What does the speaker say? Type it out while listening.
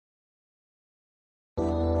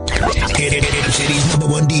City's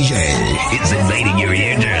 #1 DJ is invading your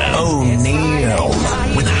eardrum. Oneal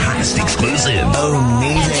with the hottest exclusive.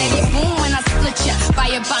 Oneal.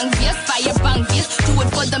 Fire bang, yes. Do it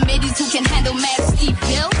for the middies who can handle mad steep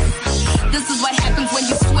hills. This is what happens when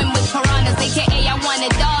you swim with piranhas, aka I want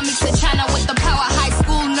it all. Mix the China with the power, high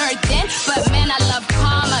school nerd then. But man, I love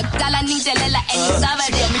karma.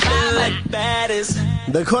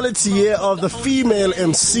 The quality here of the female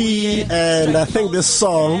MC, and I think this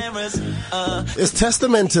song is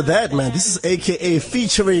testament to that, man. This is AKA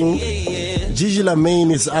featuring Gigi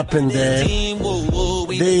Lamaine is up in there.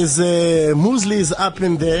 There's Muesli is up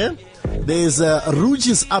in there. There's Rouge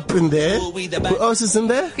is up in there. Who else is in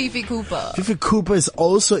there? Fifi Cooper. Fifi Cooper is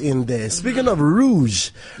also in there. Speaking of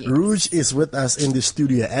Rouge, yes. Rouge is with us in the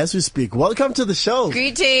studio as we speak. Welcome to the show.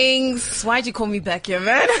 Greetings. Why'd you call me back here,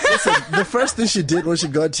 man? Listen, the first thing she did when she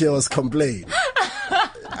got here was complain.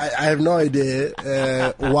 I have no idea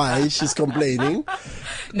why she's complaining.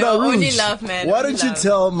 No, Rouge, only love, man. Why don't you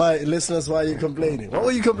tell my listeners why you're complaining? What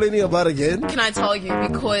were you complaining about again? Can I tell you?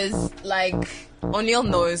 Because, Oneal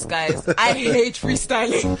knows, guys, I hate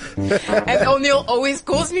freestyling. And Oneal always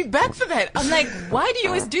calls me back for that. I'm like, why do you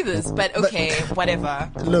always do this? But okay, whatever.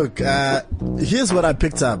 Look, here's what I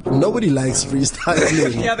picked up. Nobody likes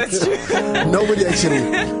freestyling. Yeah, that's true. Nobody actually.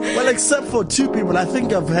 Well, except for two people. I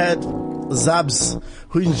think I've had Zabs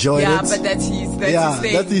who enjoyed it. Yeah, but that's his thing.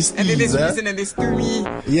 That's his and then there's Reason and there's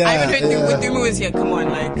Tumi. Yeah, I haven't heard Tumi was here. Come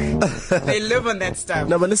on, they live on that stuff.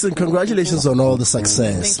 No, but listen, congratulations on all the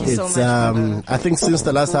success. Thank you so much. I think since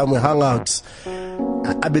the last time we hung out,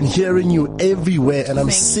 I've been hearing you everywhere and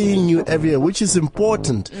I'm seeing you everywhere, which is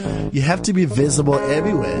important. You have to be visible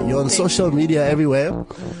everywhere. You're on social media everywhere.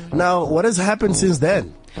 Now, what has happened since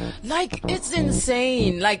then? It's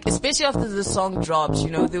insane. Especially after the song dropped,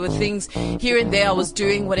 there were things here and there I was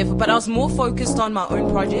doing, whatever, but I was more focused on my own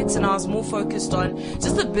projects and I was more focused on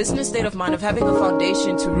just the business state of mind of having a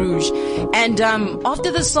foundation to Rouge. And after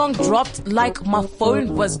the song dropped, my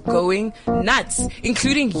phone was going nuts,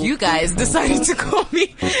 including you guys deciding to call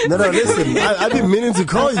me. No, listen, I've been meaning to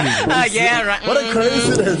call you. Yeah, right. What a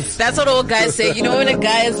coincidence. That's what all guys say. When a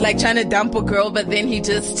guy is trying to dump a girl, but then he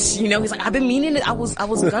just, he's like, I've been meaning it. I was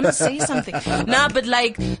gonna say something. But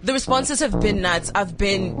the responses have been nuts. I've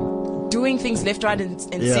been doing things left, right, and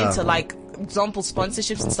center. Example,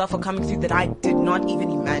 sponsorships and stuff are coming through that I did not even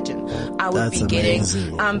imagine I would be getting.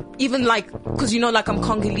 Even because I'm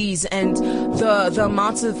Congolese, and the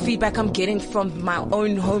amount of feedback I'm getting from my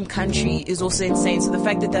own home country is also insane. So the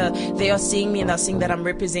fact that they are seeing me and they're seeing that I'm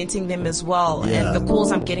representing them as well, and the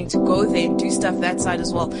calls I'm getting to go there and do stuff that side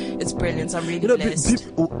as well, it's brilliant. I'm really blessed.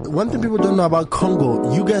 One thing people don't know about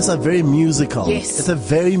Congo, you guys are very musical. Yes, it's a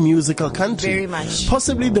very musical country. Very much.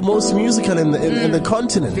 Possibly the most musical in the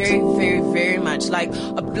continent. Very, very, very much.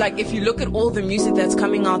 If you look at all the music that's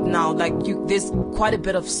coming out now, there's quite a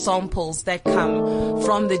bit of samples that come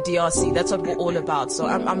from the DRC. That's what we're all about. So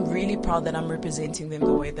I'm really proud that I'm representing them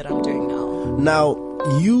the way that I'm doing now. Now,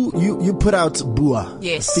 you put out Bua.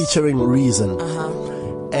 Yes. Featuring Reason.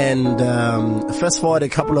 And fast forward a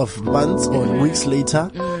couple of months or weeks later,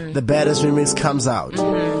 the Baddest remix comes out.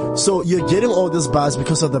 So you're getting all this buzz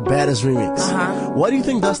because of the Baddest remix. Why do you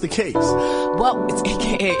think that's the case? Well, it's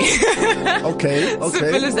AKA. Okay.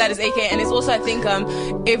 Simple as that is AKA. And it's also, I think,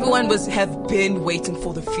 everyone have been waiting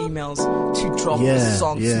for the females to drop the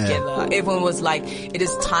song together. Everyone was like, it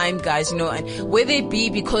is time, guys, and whether it be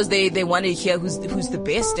because they want to hear who's the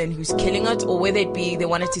best and who's killing it, or whether it be they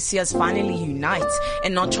wanted to see us finally unite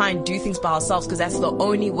and not try and do things by ourselves, because that's the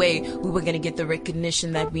only way we were going to get the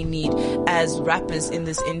recognition that we need as rappers in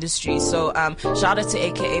this industry. So shout out to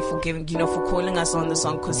AKA for giving, for calling us on the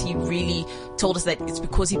song, because he really told us that it's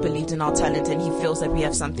because he believed in our talent and he feels that we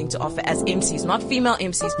have something to offer as MCs, not female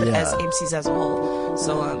MCs, but as MCs as a whole.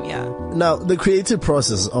 So Now, the creative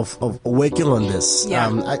process of working on this,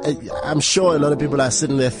 I'm sure a lot of people are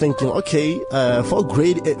sitting there thinking, okay, for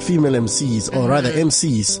great female MCs, or rather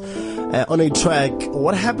MCs, on a track,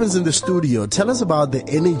 what happens in the studio? Tell us about the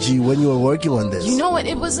energy when you were working on this. You know what?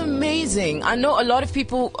 It was amazing. I know a lot of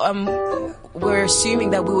people were assuming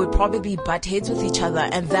that we would probably butt heads with each other,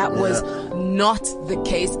 and that was not the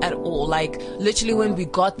case at all. Literally when we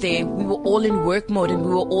got there, we were all in work mode, and we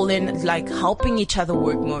were all in helping each other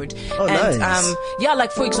work mode. Oh, and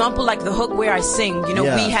nice. For example, the hook where I sing, we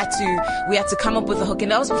had to come up with a hook,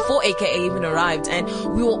 and that was before AKA even arrived, and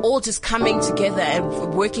we were all just coming together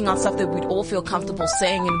and working on stuff that we'd all feel comfortable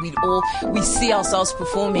saying, and we see ourselves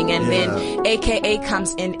performing, and then AKA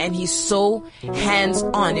comes in and he's so hands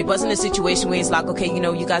on. It wasn't a situation where he's like, okay,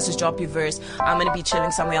 you guys just drop your verse, I'm gonna be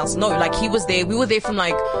chilling somewhere else. No, he was there. We were there from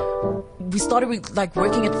like, we started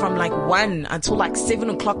working it from like 1 until like 7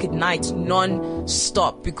 o'clock at night,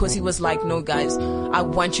 non-stop, because he was like, no guys, I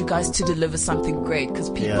want you guys to deliver something great, because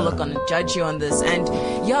people are gonna judge you on this. And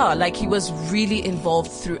yeah, like he was really involved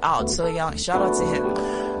throughout. So yeah, shout out to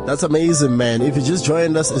him. That's amazing, man. If you just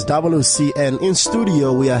joined us, it's WC, and in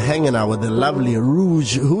studio we are hanging out with the lovely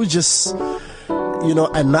Rouge, who just,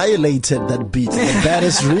 annihilated that beat. The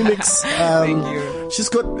baddest remix. Thank you. She's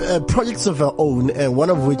got projects of her own, and one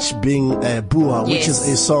of which being Bua, which is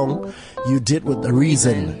a song you did with the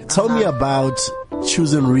Reason. Tell me about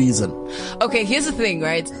choosing Reason. Okay, here's the thing,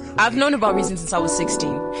 right? I've known about Reason since I was 16.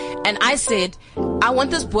 And I said, I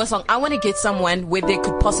want this Bua song. I want to get someone where they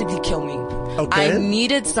could possibly kill me. Okay. I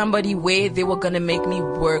needed somebody where they were going to make me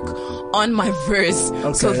work on my verse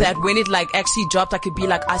so that when it like actually dropped, I could be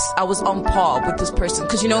like, I was on par with this person.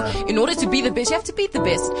 Because, in order to be the best, you have to be the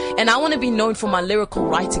best. And I want to be known for my lyrical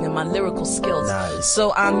writing and my lyrical skills. Nice.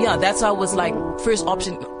 So, that's why I was like, first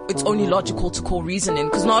option, it's only logical to call Reason in,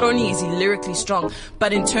 because not only is he lyrically strong,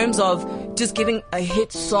 but in terms of just giving a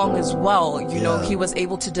hit song as well, he was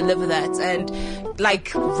able to deliver that. And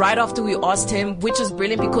like right after we asked him, which is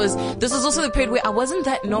brilliant, because this was also the period where I wasn't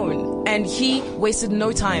that known, and he wasted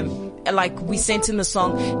no time. Like we sent him the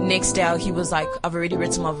song, next day he was like, I've already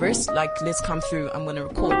written my verse, like let's come through, I'm gonna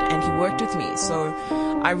record. And he worked with me, so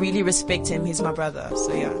I really respect him. He's my brother,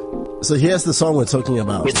 so yeah. So here's the song we're talking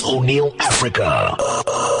about. It's Oneal Africa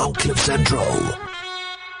on CliffCentral.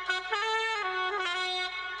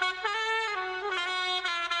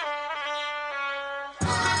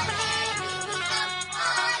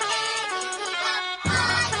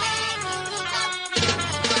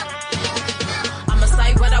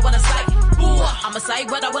 I'ma say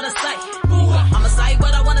what I wanna say. I'ma say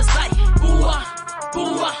what I wanna say.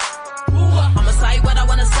 I'ma say what I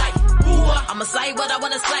wanna say. I'ma say what I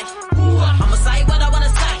wanna say. I'ma say what I wanna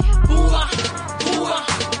say.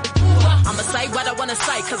 I'ma say what I wanna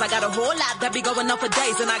say, cause I got a whole lot that be going on for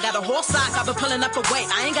days, and I got a whole sock I've been pulling up for weight.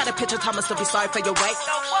 I ain't got a picture, Thomas, to be sorry for your weight.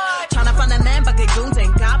 Tryna find a man, but get goons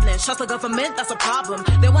and goblins. Trust the government, that's a problem.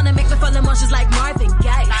 They wanna make me feel emotions like Marvin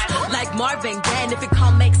Gaye. Like Marvin Gaye, and if it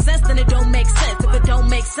can't make sense, then it don't make sense. If it don't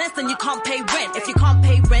make sense, then you can't pay rent. If you can't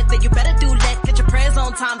pay rent, then you better do let. Get your prayers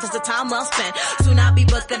on time, cause the time well spent. Soon I'll be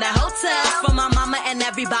booking a hotel for my mama and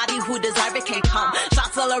everybody who deserve it can't come.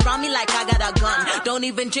 Shots all around me like I got a gun. Don't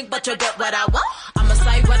even drink, but you'll get what I want. I'ma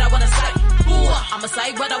say what I wanna say. I'ma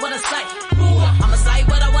say what I wanna say. I'ma say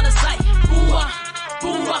what I wanna say.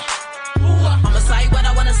 I'ma say what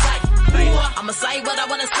I wanna say. I'ma say what I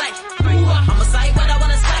wanna say. I'ma say what I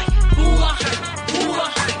wanna say.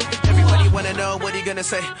 Everybody wanna know what he gonna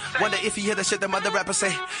say. Wonder if he hear the shit that other rappers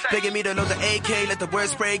say. Begging me to load the AK, let the word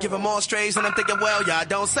spray, give him all strays. And I'm thinking, well, y'all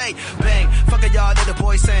don't say bang. Fuck it, y'all, let the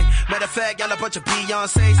boys sing. Matter of fact, y'all a bunch of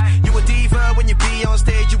Beyoncés. You a diva when you be on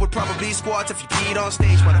stage. You would probably squat if you peed on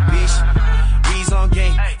stage. What a bitch. Reason on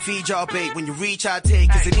game, feed y'all bait. When you reach, I take.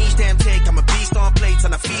 Cause in each damn take, I'm a beast on plates.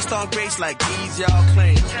 And I feast on grace like these y'all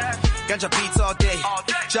claim. Ganja beats all day.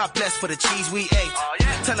 Job blessed for the cheese we ate.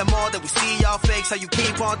 Tell them all that we see y'all fakes. How you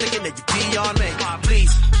keep on thinking that you be on me.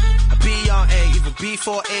 Please, I be on A. Even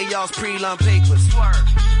before A, y'all's pre-lump papers.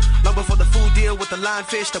 Long before the food deal with the line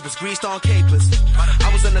fish that was greased on capers.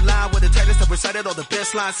 I was in the line with the tightest that recited all the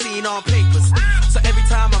best lines seen on papers. So every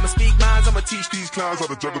time I'ma speak minds, I'ma teach these clowns how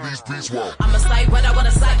to juggle these beats well. I'ma say what I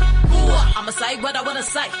wanna say. I'ma say what I wanna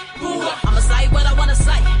say. I'ma say what I wanna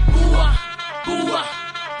say.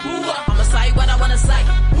 I'ma say what I wanna say.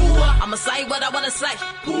 I'ma say what I wanna say.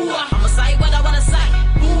 I'ma say what I wanna say.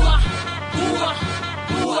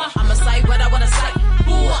 I'ma say what I wanna say.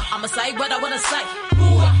 I'ma say what I wanna say.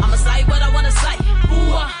 I'ma say what I wanna say.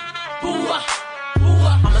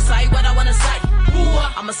 I'ma say what I wanna say.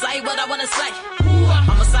 I'ma say what I wanna say.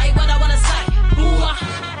 I'ma say what I wanna say.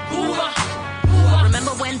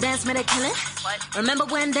 Remember when dance made a killing? Remember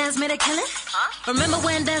when dance made a killing? Remember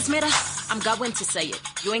when dance made a... I'm going to say it.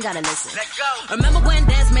 You ain't gotta listen. Let's go. Remember when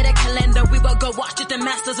dance made a calendar? We would go watch it, the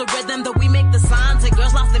masters of rhythm. That we make the signs and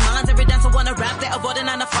girls lost their minds. Every dancer wanna rap, they avoided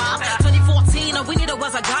 9 to 5. 2014, all we needed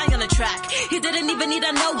was a guy on the track. He didn't even need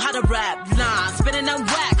to know how to rap. Nah, spinning them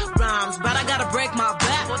whack rhymes, but I gotta break my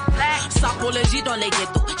back. Sapologie dans les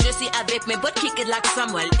ghettos. Je suis avec mes bottes, kick it like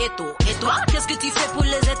Samuel Eto'o. Et toi, qu'est-ce que tu fais pour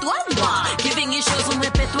les étoiles? Moi, giving you shows on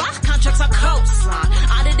répertoire. Contracts are coastline.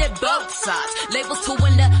 I did it both sides. Labels too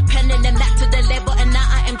independent and back to the label, and now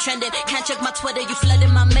I am trending. Can't check my Twitter, you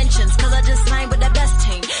flooding my mentions. Cause I just signed with the best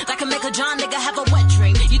team. That can make a John nigga have a wet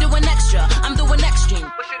dream. You doing extra, I'm doing extreme.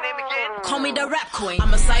 What's your name again? Call me the rap queen.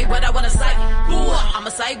 I'ma say what I wanna say. I'ma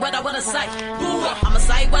say what I wanna say. I'ma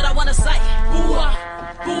say what I wanna say.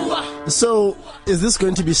 So, is this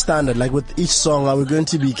going to be standard? Like with each song, are we going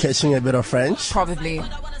to be catching a bit of French? Probably.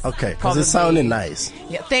 Okay, because it sounded nice.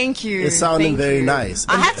 Yeah, thank you. It sounded very nice.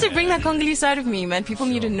 I have to bring that Congolese side of me, man. People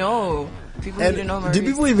need to know. People need to know my do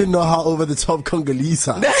people even know how over the top Congolese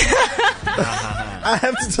are? I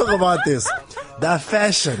have to talk about this. Their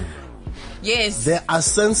fashion. Yes. Their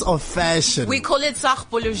sense of fashion. We call it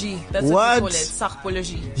sarpology. That's what we call it.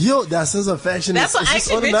 Sarpology. Yo, their sense of fashion that's is what I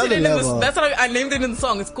just on actually another mentioned level. That's what I named it in the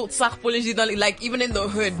song. It's called sarpology. Like, even in the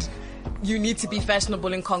hood, you need to be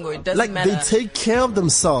fashionable in Congo. It doesn't matter. They take care of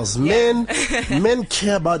themselves. Yeah. Men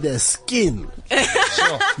care about their skin.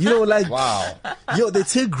 Sure. You know, like, wow. Yo, they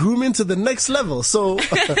take grooming to the next level. So,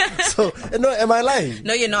 no, am I lying?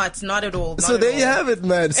 No, you're not. Not at all. So there you have it,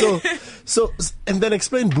 man. So, and then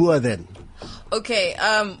explain Bua then. Okay,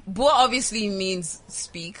 Bua obviously means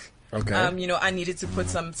speak. Okay. You know, I needed to put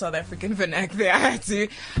some South African vernac there. I had to.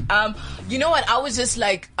 You know what? I was just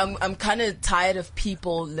like, I'm kind of tired of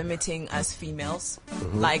people limiting us females.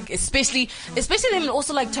 Mm-hmm. Like, especially them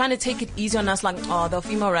also like trying to take it easy on us. Like, oh, they're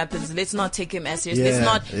female rappers. Let's not take him as serious. Let's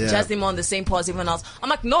not judge them on the same par as everyone else. I'm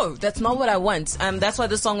like, no, that's not what I want. That's why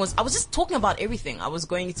the song was, I was just talking about everything. I was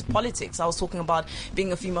going into politics. I was talking about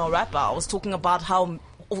being a female rapper. I was talking about how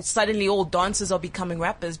suddenly all dancers are becoming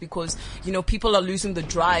rappers because, you know, people are losing the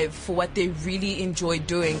drive for what they really enjoy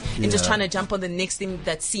doing and just trying to jump on the next thing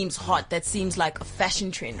that seems hot, that seems like a fashion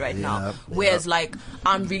trend right now. Whereas like,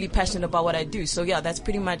 I'm really passionate about what I do. So yeah, that's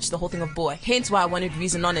pretty much the whole thing of Boa. Hence why I wanted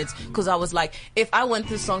Reason on it, because I was like, if I want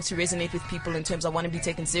this song to resonate with people in terms of I want to be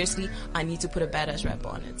taken seriously, I need to put a badass rapper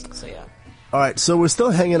on it. So yeah. All right, so we're still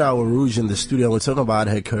hanging out with Rouge in the studio and we're talking about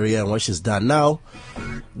her career and what she's done. Now,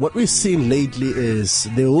 what we've seen lately is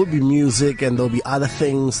there will be music and there'll be other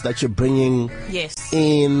things that you're bringing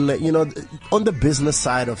in, you know, on the business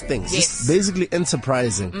side of things. Just basically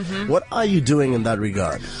enterprising. Mm-hmm. What are you doing in that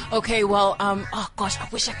regard? Okay, well, oh gosh, I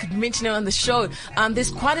wish I could mention it on the show.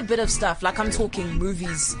 There's quite a bit of stuff, like I'm talking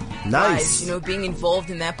movies. Nice. You know, being involved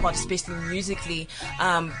in that part, especially musically.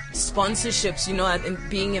 Sponsorships, you know, and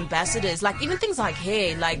being ambassadors. Like, even things like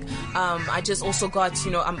hair, like I just also got, you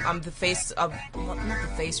know, I'm the face of, not the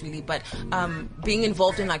face really, but being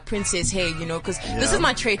involved in like princess hair, you know, because this is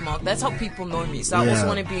my trademark. That's how people know me. So I also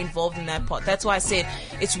want to be involved in that part. That's why I said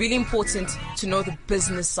it's really important to know the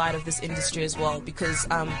business side of this industry as well, because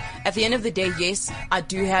at the end of the day, yes, I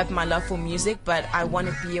do have my love for music, but I want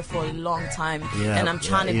to be here for a long time, and I'm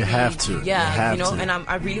trying to be, have to, you know, and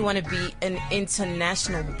I really want to be an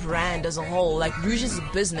international brand as a whole. Like, Rouge is a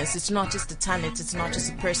business. It's not just a talent, it's not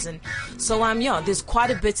just a person. So there's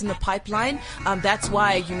quite a bit in the pipeline. That's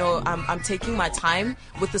why, you know, I'm taking my time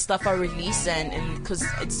with the stuff I release, and because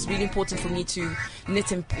it's really important for me to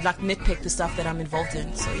nitpick the stuff that I'm involved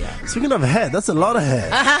in. So yeah. Speaking of hair, that's a lot of hair.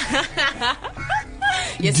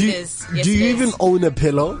 Yes, it is. Yes, do you even own a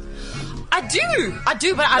pillow? I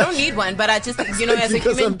do, but I don't need one. But I just, you know, as a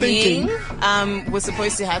human being, we're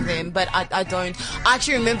supposed to have them, but I don't. I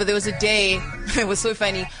actually remember there was a day, it was so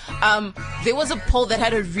funny, there was a pole that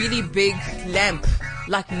had a really big lamp,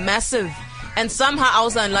 like massive, and somehow I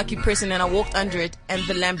was an unlucky person and I walked under it and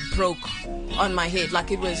the lamp broke on my head,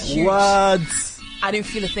 like it was huge. What? I didn't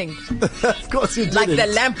feel a thing. Of course you didn't. Like, the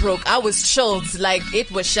lamp broke, I was chilled, like it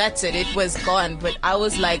was shattered, it was gone, but I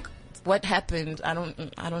was like, what happened? I don't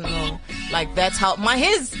know. Like, that's how my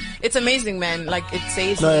hair's, it's amazing, man. Like, it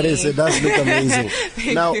saves me. It is. It does look amazing.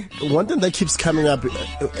 Now, one thing that keeps coming up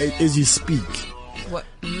is you speak. What?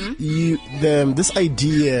 Mm-hmm. This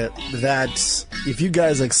idea that if you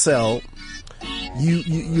guys excel,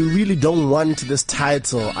 you really don't want this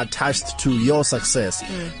title attached to your success,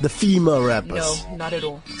 the female rappers. No, not at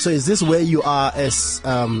all. So is this where you are as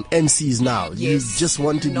MCs now? Yes. You just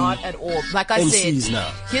want to not be at all. Like I MCs said,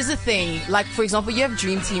 now. Here's the thing. Like, for example, you have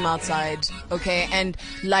DreamTeam outside, okay, and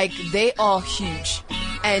like they are huge,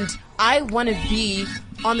 and I want to be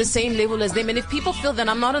on the same level as them. And if people feel that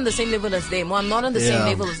I'm not on the same level as them, or I'm not on the same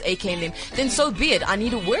level as AK and them, then so be it. I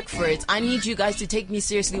need to work for it. I need you guys to take me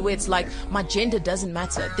seriously, where it's like, my gender doesn't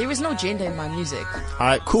matter. There is no gender in my music. All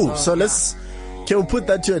right, cool. So can we put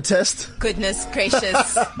that to a test? Goodness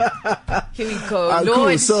gracious. Here we go. Lord.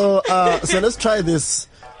 Cool. So let's try this.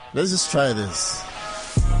 Let's just try this.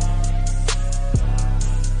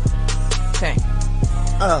 Okay.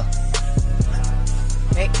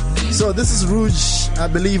 Hey. So this is Rouge, I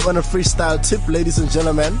believe, on a freestyle tip, ladies and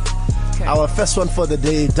gentlemen. Okay. Our first one for the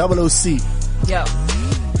day, OC. Yo.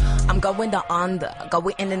 I'm going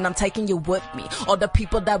going in and I'm taking you with me. All the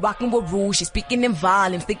people that rocking with Rouge, she's speaking in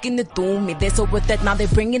volume, sticking it through me. They're so with that, now they're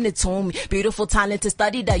bringing it to me. Beautiful talent to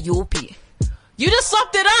study that UP. You just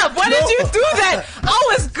swapped it up. Why did you do that? I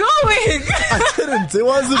was going. I didn't. It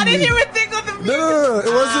wasn't me. I didn't even think of the music. No.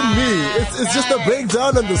 It wasn't me. It's just a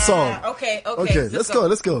breakdown of the song. Okay. Let's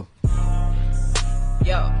go.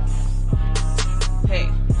 Yo. Hey,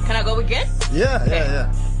 can I go again?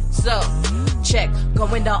 Yeah. So, check,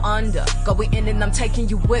 going down under, going in and I'm taking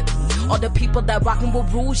you with me. All the people that rockin'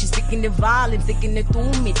 with rules, she's sticking it violent, sticking it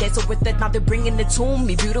through me. Dancing with it, now they're bringing it to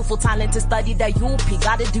me. Beautiful talent to study that UP.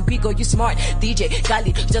 Got a degree, girl, you smart. DJ,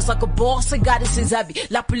 Gali, just like a boss, I got it since Abby.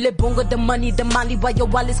 La pule bongo, the money, the money, while your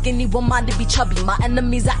wallet skinny, won't mind to be chubby. My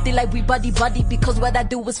enemies acting like we buddy, because what I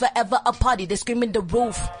do is forever a party. They're screaming the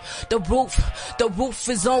roof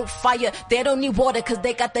is on fire. They don't need water, cause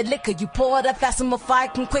they got the liquor. You pour it up fast and my fire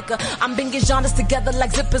come quicker. I'm bringing genres together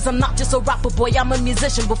like zippers. I'm not just a rapper, boy, I'm a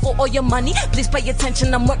musician. Before all your money, please pay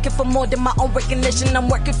attention. I'm working for more than my own recognition. I'm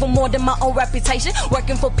working for more than my own reputation.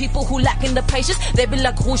 Working for people who lacking the patience. They be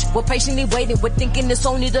like, whoosh, we're patiently waiting. We're thinking it's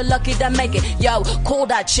only the lucky that make it. Yo, call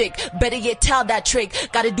that chick, better yet tell that trick.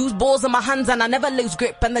 Gotta do balls in my hands and I never lose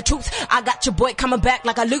grip. And the truth, I got your boy coming back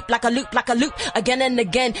like a loop. Again and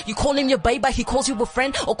again, you call him your baby, he calls you a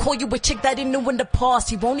friend. Or call you a chick that he knew in the past.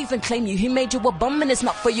 He won't even claim you, he made you a bum and it's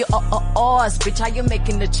not for you. Bitch, how you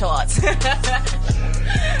making the charts? Damn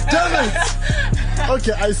it!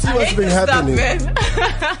 Okay, I see what's been happening.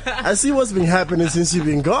 I see what's been happening since you've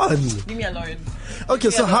been gone. Leave me alone. Okay,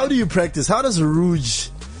 so how do you practice? How does Rouge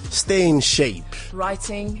stay in shape?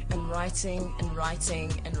 Writing and writing and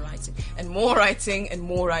writing and writing and more writing and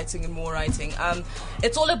more writing and more writing.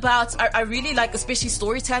 It's all about, I really like, especially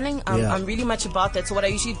storytelling. I'm really much about that. So what I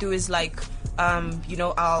usually do is like,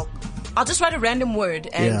 I'll just write a random word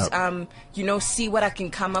and, see what I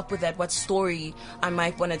can come up with, what story I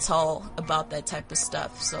might want to tell about that type of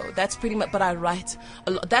stuff. So that's pretty much, but I write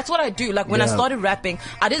a lot. That's what I do. Like when I started rapping,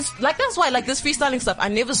 I just, like, that's why, like this freestyling stuff, I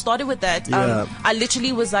never started with that. I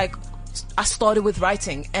literally was like, I started with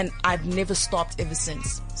writing and I've never stopped ever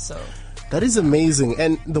since. So. That is amazing.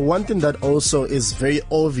 And the one thing that also is very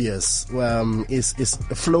obvious is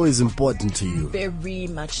flow is important to you. Very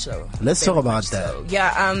much so. Let's talk about that. So.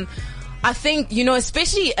 Yeah, I think,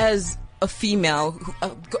 especially as a female,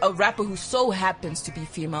 a rapper who so happens to be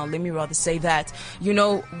female, let me rather say that,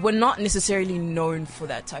 we're not necessarily known for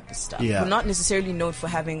that type of stuff. Yeah. We're not necessarily known for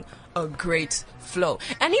having a great flow.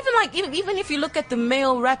 And even if you look at the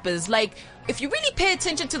male rappers, like, if you really pay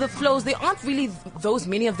attention to the flows, there aren't really those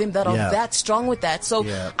many of them that are that strong with that. So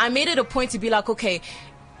I made it a point to be like, okay,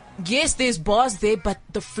 yes, there's bars there, but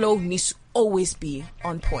the flow needs to always be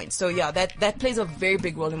on point. So yeah, that plays a very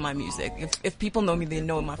big role in my music. If people know me, they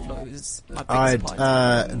know my flow is my biggest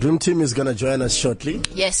part. DreamTeam is gonna join us shortly.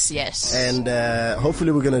 Yes. And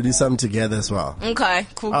hopefully we're gonna do something together as well. Okay,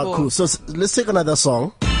 cool. So let's take another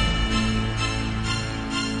song.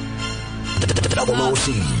 Double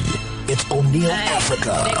OC. It's Oneal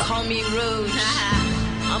Africa. They call me rude.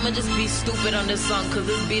 I'ma just be stupid on this song cause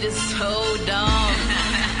this beat is so dumb.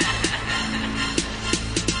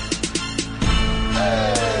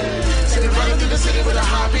 Say running through the city with a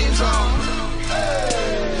high beams on.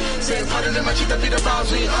 Say party in my cheek that be the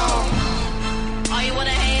vibes we on. Oh, you wanna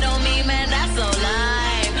hate on me, man? That's so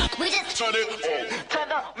lame. We just turn it up. Turn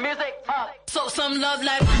the music up. So some love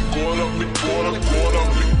like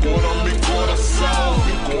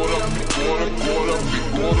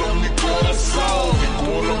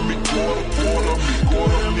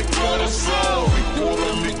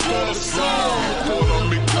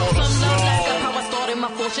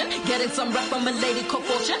getting some rap from a lady called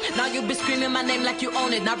Fortune. Now you be screaming my name like you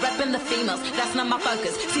own it. Not rapping the females, that's not my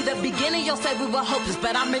focus. See the beginning, you'll say we were hopeless,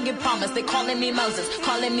 but I'm bringing promise. They calling me Moses,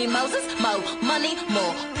 Mo money,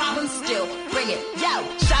 more problems still. Bring it, yo.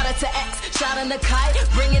 Shout out to X, shout out to Kai.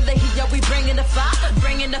 Bringing the heat, yo, we bringing the fire.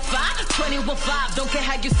 21-5, don't care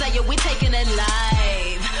how you say it, we taking it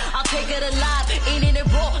live. I'll take it alive, eating it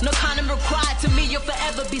raw, no condom required. To me, you'll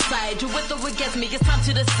forever be side. You with or against me, it's time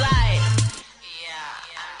to decide.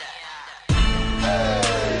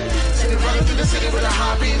 Say running through the city with the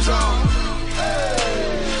high beams on.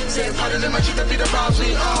 Say party in my cheek that be the vibes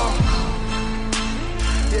we on.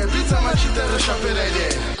 Yeah, every time I cheat that I shop it like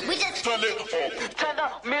that. We just turn it up, turn the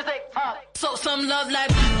music up. So some love like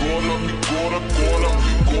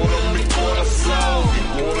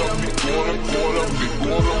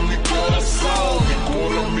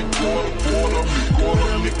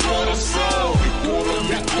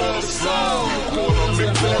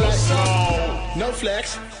no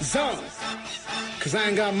flex, zone, cause I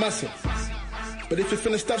ain't got muscle. But if you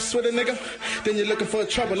finna stuff with a nigga, then you're looking for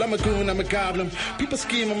trouble. I'm a goon, I'm a goblin. People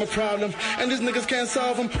scheme, I'm a problem. And these niggas can't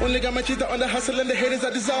solve them. Only got my cheetah on the hustle and the haters, I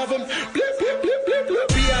dissolve them. Blip, blip, blip, blip, blip.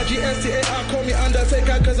 B-I-G-S-T-A-R, call me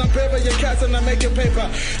Undertaker, cause I'm paper, your cats and I make your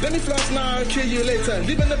paper. Let me floss now, I'll kill you later.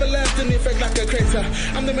 Leave an everlasting effect like a crater.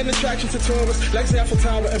 I'm the main attraction to tourists, like the Eiffel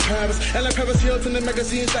Tower in Paris. And like Paris Hilton in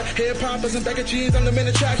magazines, like hair poppers and bag of jeans. I'm the main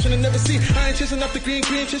attraction and never see. I ain't chasing up the green,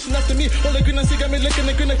 chasing after me. All the green I see got me licking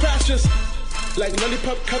the green crashes. Like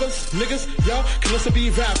lollipop covers, niggas, y'all can also be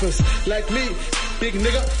rappers. Like me, big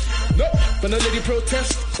nigga, nope, but no lady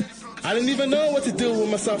protest. I didn't even know what to do with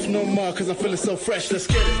myself no more, cause I'm feeling so fresh, let's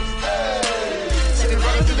get it. Hey, say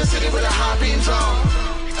running through the city with a high beams on.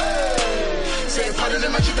 Hey, say pardon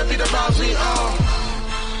in my shit to be the vibes we on.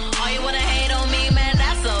 Oh, you wanna hate on me, man,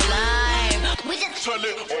 that's so lame. We just turn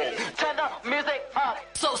it on. Turn the music up.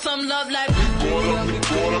 So some love like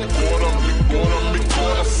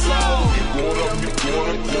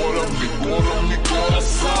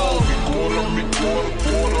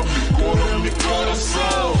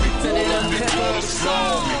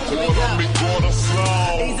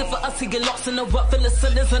easy for us to get lost in the rut full of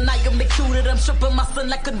sinners, and I am included. I'm stripping my son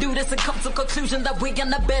like a Judas and come to conclusion that we are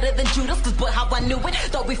not better than Judas. Cause but how I knew it,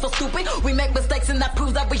 thought we feel stupid. We make mistakes and that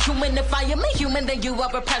proves that we're human. If I am a human, then you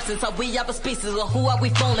are a person. So we are a species, or who are we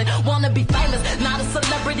falling? Wanna be famous, not a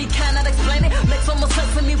celebrity, cannot explain it. Makes so much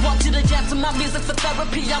sense to me, want you to jam to my music for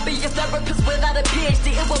therapy. I'll be your therapist without a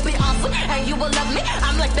PhD, it will be awesome, and you will love me.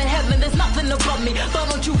 I'm like the heaven, there's nothing above me. But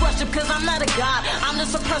don't you worship, cause I'm not a god. I'm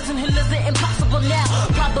just a person who lives it impossible now.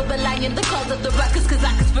 Probably lying the cause of the records, cause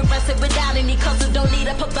I can express it without any cause. So don't need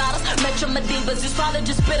up about us. Metro Medivas, just follow,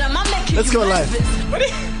 just spit on my neck. Let's go live.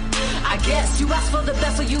 I guess you asked for the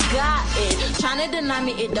best, so you got it. Trying to deny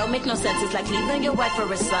me, it don't make no sense. It's like leaving your wife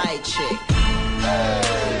for a side chick.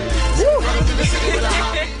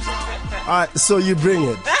 Alright, so you bring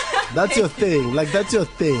it. That's your thing. Like, that's your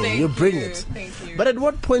thing. You bring it. Thank you. But at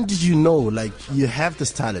what point did you know, like, you have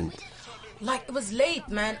this talent? Like, it was late,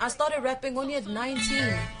 man. I started rapping only at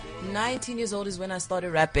 19. 19 years old is when I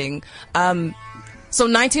started rapping. So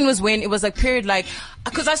 19 was when it was like period, like,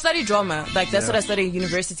 cause I studied drama, like that's what I studied at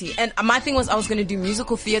university. And my thing was I was going to do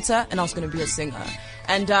musical theater and I was going to be a singer.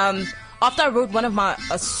 And, after I wrote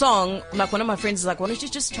a song, like one of my friends was like, why don't you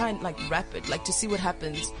just try and like rap it, like to see what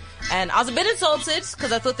happens. And I was a bit insulted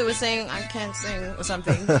cause I thought they were saying I can't sing or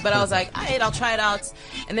something. But I was like, alright, I'll try it out.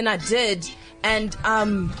 And then I did. And,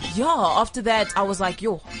 after that, I was like,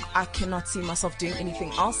 I cannot see myself doing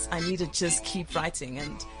anything else. I need to just keep writing.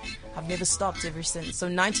 And I've never stopped ever since. So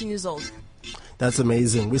 19 years old. That's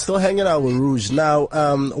amazing. We're still hanging out with Rouge. Now,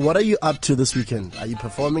 what are you up to this weekend? Are you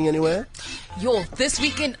performing anywhere? This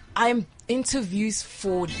weekend, I'm interviews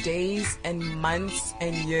for days and months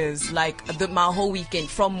and years. Like, my whole weekend,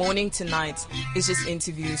 from morning to night, is just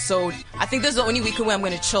interviews. So, I think this is the only weekend where I'm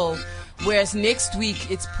going to chill. Whereas next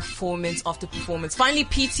week, it's performance after performance. Finally,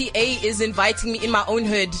 PTA is inviting me in my own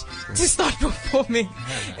hood to start performing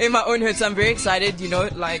in my own hood. So I'm very excited,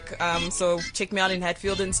 so check me out in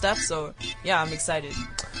Hatfield and stuff. So yeah, I'm excited.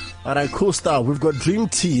 All right, cool stuff. We've got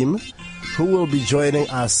Dreamteam, who will be joining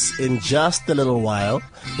us in just a little while.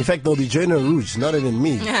 In fact, they'll be joining Rouge, not even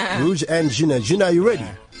me. Rouge and Gina. Gina, are you ready?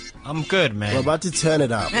 I'm good, man. We're about to turn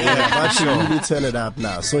it up. We're about to really turn it up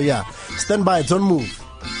now. So yeah, stand by. Don't move.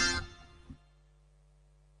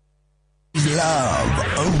 Love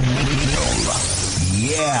Oneal.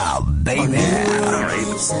 Yeah, baby.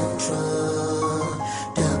 CliffCentral,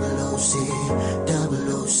 OOC,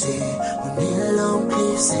 Oneal on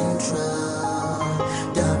CliffCentral,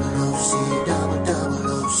 OOC,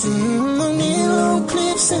 Oneal on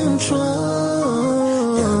CliffCentral,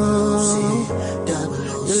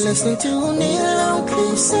 you're listening to Oneal on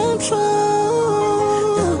CliffCentral,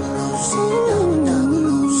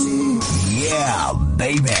 Yeah,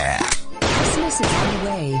 baby. Christmas is on the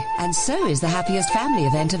way, and so is the happiest family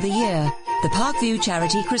event of the year, the Parkview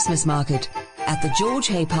Charity Christmas Market at the George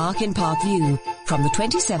Hay Park in Parkview from the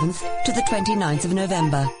 27th to the 29th of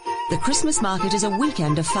November. The Christmas Market is a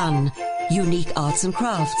weekend of fun, unique arts and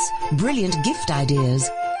crafts, brilliant gift ideas,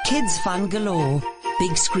 kids fun galore,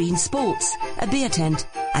 big screen sports, a beer tent,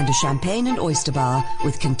 and a champagne and oyster bar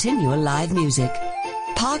with continual live music.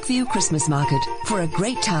 Parkview Christmas Market for a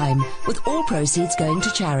great time, with all proceeds going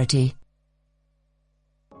to charity.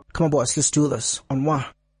 Come on, boys, let's do this. On 1,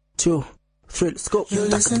 2, 3, let's go. You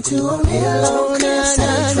listen to Oneal on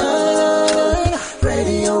CliffCentral.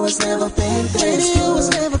 Radio has never been this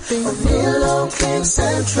good. Oneal on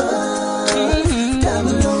CliffCentral.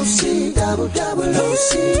 OOC,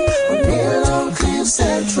 OOC. Oneal on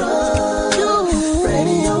CliffCentral.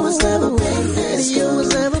 Radio has never been this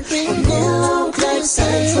good. Oneal on CliffCentral.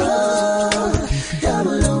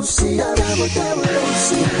 Dream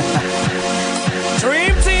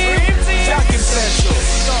Team, CliffCentral.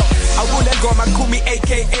 I will let go, my kumi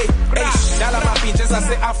AKA H. Now my pinches, I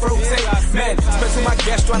say Afro tape. Man, spend to my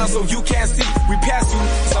gas trying so you can't see. We pass you,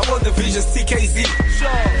 so I want the visions TKZ.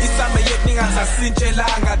 This time I yet niggas I sin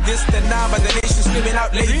jelanga. This the number, the nation screaming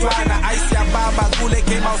out late twana. I see a baba gule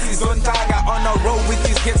came out season taga. On the road with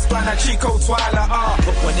these hits, twana Chico Twala.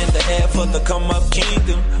 Put one in the air for the come up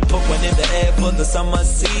kingdom. Put one in the air for the summer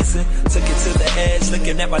season. Took it to the edge,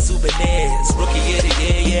 looking at my souvenirs. Rookie of the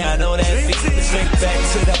year, yeah, I know that feeling. Straight back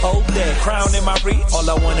to the old day. Crown in my reach, all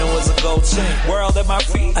I wanted was a gold chain. World at my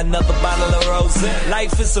feet, another bottle of rosé.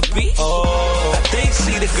 Life is a beat. Oh, I think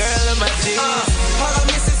she the girl in my dreams. Hola,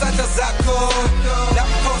 Mrs. Atazako. La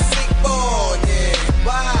Posic Boy, yeah.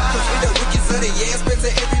 Wow. Cause we the rookies of the year. Spit to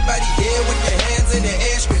everybody here with your hands in the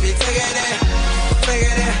air. Scream it, take it in. Take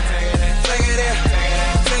it in. Take it in.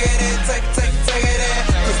 Take it in. Take it in.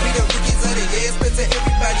 Cause we the rookies of the year. Spit to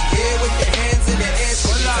everybody here with your hands in the air.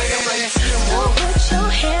 Scream it, take it in. So put your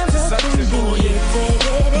hands up and be it, take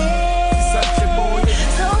it in. So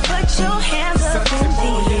put your hands up and be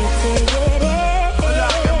it, take it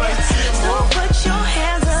in. So put your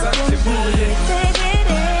hands up and be it, take it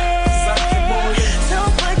in. So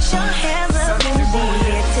put your hands up and be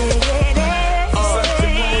it, take it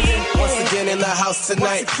in. Once again in the house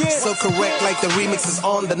tonight, so correct like the remix is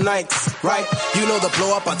on the nights, right? You know the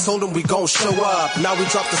blow up, I told them we gon' show up. Now we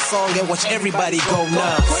drop the song and watch everybody go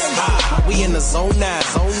nuts. We in the zone now,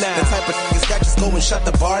 the type of niggas that just go and shut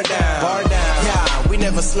the bar down. Yeah, we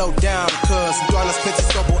never slow down, cause Duana's Petit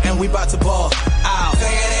Scopo and we bout to ball out.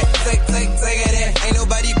 Take it in, ain't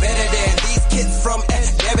nobody better than these kids from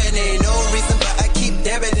Ebony. No reason but I keep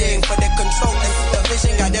debiting for the control and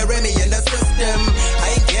supervision. Got the Remy in the system. I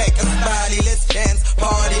ain't get a body, let's dance,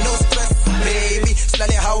 party, no stress, baby.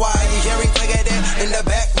 Slowly Hawaii, hearing together in the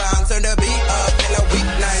background. Turn the beat up in a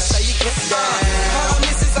weeknight, so you get down. Oh,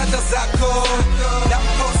 Mrs. Atazako, la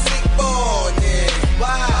Posic Boy, yeah.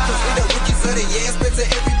 Wow. Cause we the rookies of the year. Spit to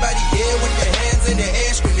everybody here with your hands in the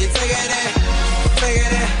air. Scream it, take it in. Take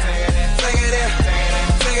it in. Take it in.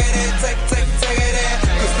 Take it in. Take it in.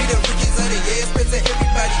 Cause we the rookies of the year. Spit to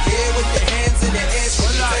everybody here with your hands in the air.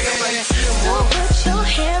 Scream it, take it in. So put your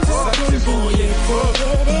hands up and be it, take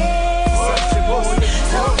it in. So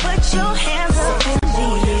put your hands up and be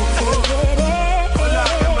it, take it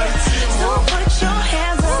in. So put your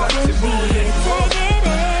hands up and be it, take it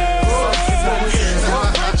in. So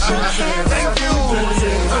put your hands up and be it, take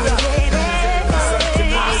it in.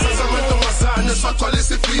 Swagcwala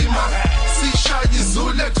isifima sishaya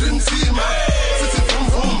izule dream team sithi vum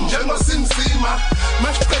vum njengosimsima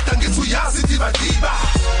masiqeda ngithi uyazi diba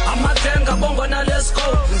amadenga bongo na let's go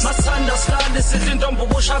masanda slide sithi intombi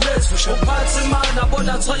ubusha bethu uphathi imana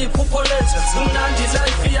bona thoyi iphupho lethu umnandi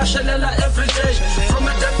life iyashelela every day from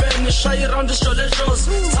a Durban shy around the show shows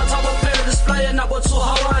thatha bophela display nabo to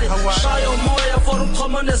Hawaii shaya umoya for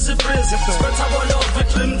umkhomo nesibreeze spetha bolo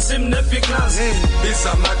dream team ne big names These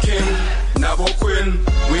are my king Nabo Queen,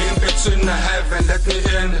 we in between the heaven, let me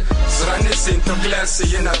in. Zranis into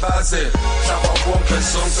classy in a base. Chapa wonke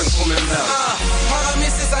something from him now. Hola,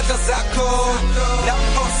 Mrs. Atazako, la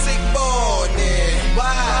Posic Boy,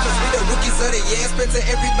 wow. Cause we the rookies of the year. Spit to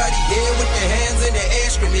everybody here with your hands in the air.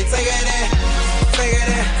 Scream it, take it in. Take it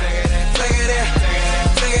in. Take it in.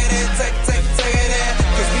 Take it in. Take it in.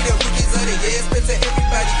 Cause we the rookies of the year. Spit to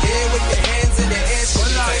everybody here with your hands in the air. Scream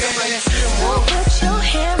it, take it in. So put your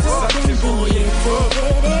hands up and be it, take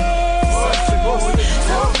it in.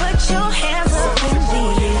 So put your hands up and be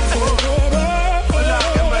it, take it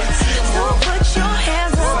in. So put your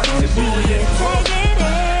hands up and be it, take it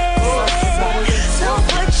in. So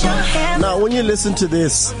put your hands. Now, when you listen to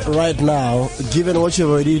this right now, given what you've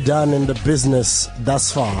already done in the business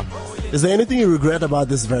thus far, is there anything you regret about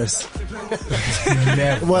this verse?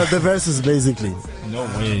 Well, the verses basically. No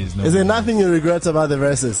ways. Is there nothing you regret about the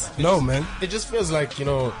verses? No, man. It just feels like,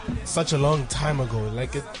 such a long time ago.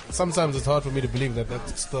 Like, sometimes it's hard for me to believe that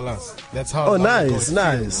that's still us. That's how. Oh, nice.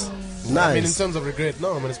 I mean, in terms of regret,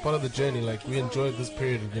 no, I mean, it's part of the journey. Like, we enjoyed this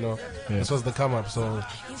period, Yeah. This was the come up. So,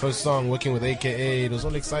 first song, working with AKA, it was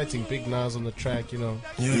all exciting. Big Nas on the track,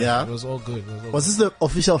 Yeah. It was all good. Was this the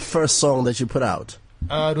official first song that you put out?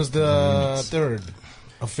 It was the third.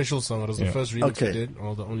 official song. It was the first remix we did,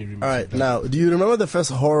 or the only remix. All right, now, do you remember the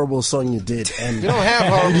first horrible song you did? And you don't have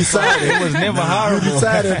horrible. You decided it was never horrible. You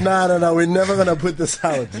decided, no, we're never gonna put this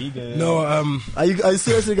out. No, are you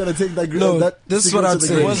seriously gonna take that? No, this is what I'd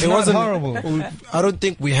say. It wasn't horrible. I don't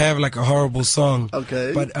think we have like a horrible song.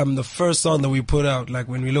 Okay. But the first song that we put out, like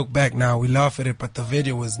when we look back now, we laugh at it, but the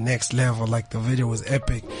video was next level. Like the video was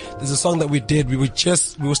epic. There's a song that we did. We were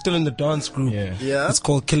still in the dance group. Yeah. It's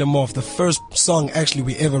called Kill 'Em Off. The first song actually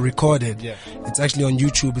we ever recorded. Yeah. It's actually on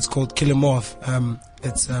YouTube. It's called Kill 'Em Off.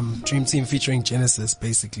 It's DreamTeam featuring Genesis,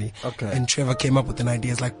 basically. Okay. And Trevor came up with an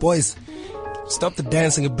idea. It's like, boys, stop the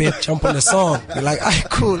dancing a bit, jump on the song. We're like, alright,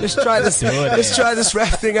 cool, let's try this. Let's try this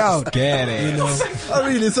rap thing out. Get it. You know? Oh,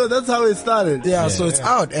 really? So that's how it started? Yeah, so it's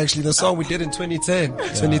out, actually. The song we did in 2010.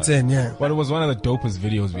 2010, yeah. But it was one of the dopest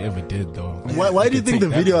videos we ever did, though. Why do you think the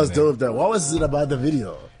video was dope, though? What was it about the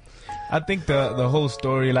video? I think the whole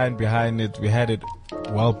storyline behind it, we had it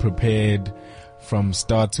well prepared from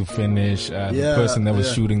start to finish. The person that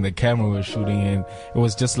was shooting, the camera we were shooting in, it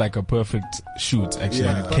was just like a perfect shoot, actually,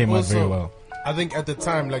 and it came out very well. I think at the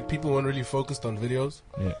time, like, people weren't really focused on videos.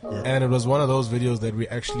 And it was one of those videos that we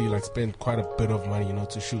actually, like, spent quite a bit of money,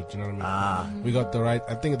 to shoot, you know what I mean? We got the right,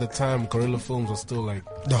 I think at the time, Gorilla Films was still, like,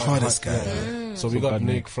 the hardest guy. So we got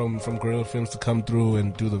Nick from Gorilla Films to come through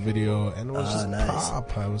and do the video, and it was just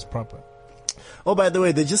proper. It was proper. Oh, by the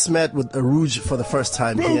way, they just met with Rouge for the first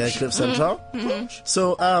time here at CliffCentral.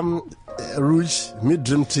 So, Rouge,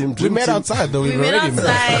 Dream Team. We met outside, though. We met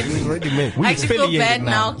outside. We already met. I actually feel bad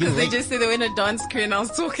now because they just said they were in a dance crew and I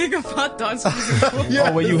was talking about dance crews.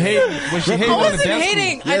 Oh, were you hating? Was she hating I on the wasn't dance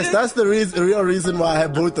hating. Yes, that's the real reason why I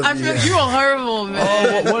have both of I you. feel you were horrible,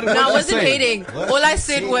 man. What No, I did wasn't you say? hating. All I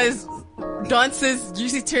said was dancers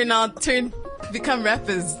usually become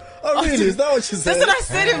rappers. Oh, really? Is that what you said? That's what I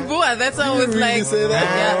said in Bua. That's why I was really like, say that?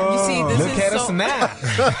 yeah, you see, this Look is at so... us now.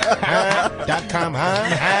 .com,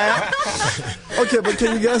 Okay, but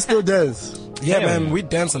can you guys still dance? Yeah, man, we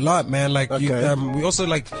dance a lot, man. Like, Okay. we also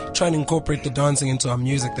like try and incorporate the dancing into our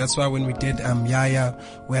music. That's why when we did Yaya,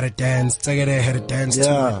 we had a dance. Tagare had a dance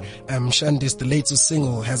to it. Shandis, the latest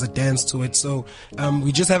single, has a dance to it. So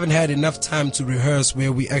we just haven't had enough time to rehearse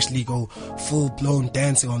where we actually go full blown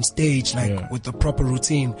dancing on stage, like with the proper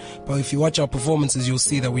routine. But if you watch our performances, you'll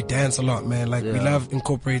see that we dance a lot, man. Like we love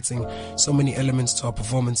incorporating so many elements to our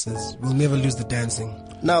performances. We'll never lose the dancing.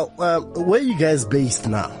 Now, where are you guys based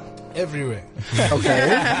now? Everywhere.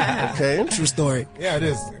 Okay. True story. Yeah, it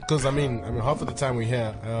is. Because, I mean, half of the time we're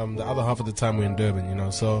here. The other half of the time we're in Durban,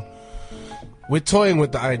 So we're toying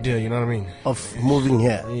with the idea, you know what I mean? Of moving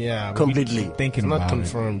here. Yeah. Completely. It's not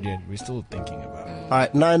confirmed yet. We're still thinking about it. All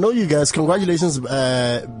right. Now, I know you guys. Congratulations,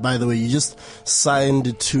 by the way. You just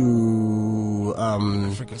signed to...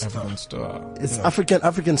 African Star. It's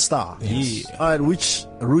African Star. Yes. All right. Which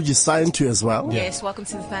Rouge is signed to as well. Yes, welcome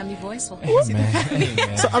to the family, boys.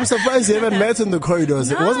 Man. So I'm surprised you haven't met in the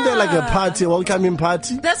corridors. Wasn't there like a party, a welcoming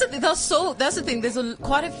party? That's the thing. There's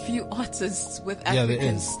quite a few artists with there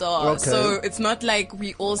African is. Star, Okay. so it's not like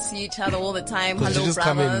we all see each other all the time. Because you Hello, just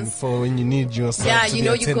come in brothers. for when you need yourself. Yeah, to you be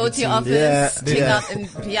know, you go attended to your office, check Yeah. out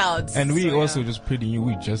and be out. And we So, also just pretty new.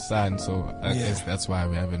 We just signed, so I guess that's why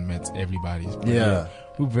we haven't met everybody. But Yeah.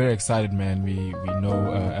 we're very excited, man. We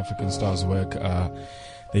know African Star's work.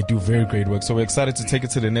 They do very great work, so we're excited to take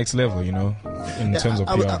it to the next level. In terms of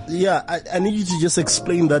PR. I need you to just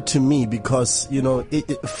explain that to me because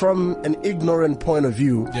from an ignorant point of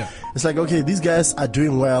view, it's like, okay, these guys are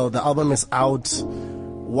doing well. The album is out.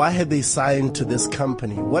 Why had they signed to this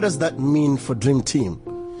company? What does that mean for DreamTeam?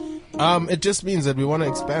 It just means that we want to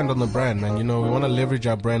expand on the brand, man. We want to leverage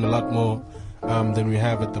our brand a lot more than we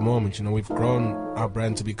have at the moment. We've grown our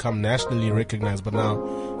brand to become nationally recognized, but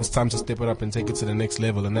now it's time to step it up and take it to the next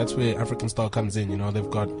level. And that's where African Star comes in. They've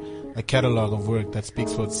got a catalog of work that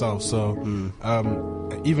speaks for itself. So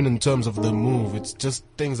even in terms of the move, it's just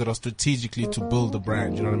things that are strategically to build the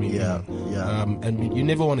brand. You know what I mean? Yeah. And you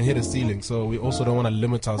never want to hit a ceiling, so we also don't want to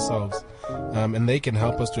limit ourselves. And they can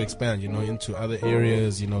help us to expand, into other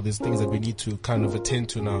areas. There's things that we need to kind of attend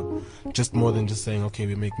to now, just more than just saying, okay,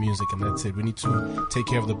 we make music and that's it. We need to take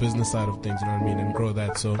care of the business side of things, you know what I mean, and grow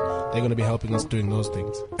that. So they're going to be helping us doing those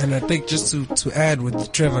things. And I think just to add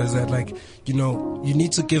with Trevor is that, like, you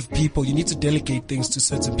need to give people, you need to delegate things to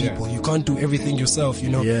certain people. You can't do everything yourself,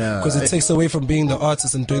 because it takes away from being the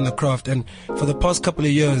artist and doing the craft. And for the past couple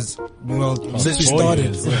of years, since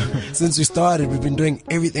we started, we've been doing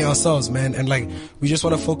everything ourselves, man. And like, we just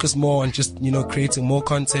want to focus more on just, creating more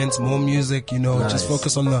content, more music, just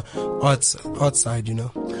focus on the art side,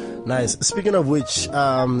 Nice. Speaking of which,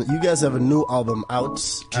 you guys have a new album out.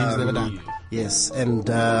 Dreams Never Die. Yes, and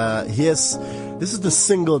this is the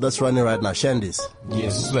single that's running right now, Shandy's.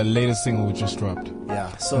 Yes, this is the latest single we just dropped.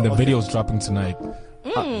 Yeah, so and the video's dropping tonight.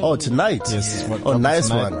 Tonight? Yes. Oh, nice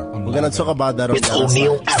one. We're going to talk about that on It's the other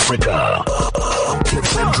Oneal side. Africa.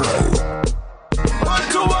 CliffCentral. 1,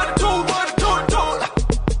 2, 1, 2, 1, 2, 2.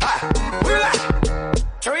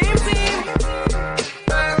 DreamTeam.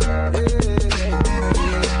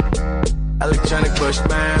 Electronic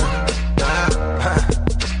Bushman.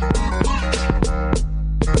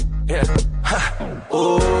 Yeah.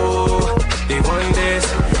 Ooh, they want this.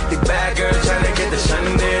 The bad girl tryna get the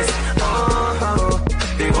shun this.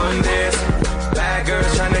 They want this. Bad girl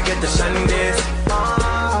tryna get the shun this.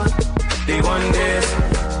 They want this.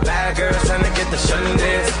 Bad girl tryna get the shun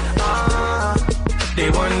this. They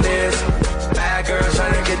want this. Bad girl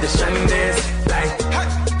tryna get the shun this. Like,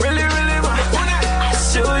 really, really want. I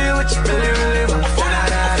show you what you really, really want.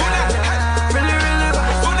 Really, really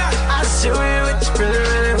want. I show you what you really,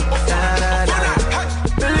 really want.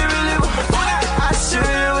 Really, really want. I show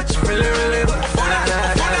you what you really, really want.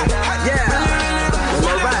 Yeah.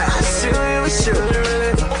 Well, alright. I show you what you really,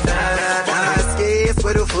 really want.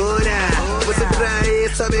 Where the food at? What's the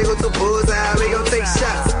price? Tell me who to pose out. We gon' take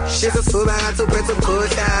shots. She's a super, I to put some cool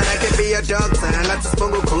down. I can be a doctor, like to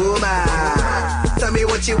spongo kuma. Tell me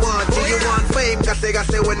what you want. Do you want fame?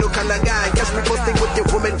 Gase when you call a guy. Catch me posting with your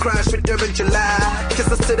woman crush with them in July.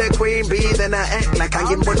 Kisses to the queen bee, then I act like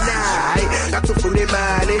I'm in one night. Got to fool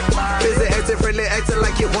money. Busy acting friendly, acting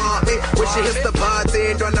like you want me. When she hits the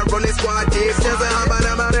party, tryna roll it squad deep. There's a humble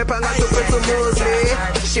amount of pang, got to put some Mosley.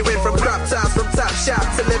 She went from crop tops, from top shop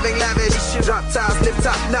to living lavish. Drop tops, live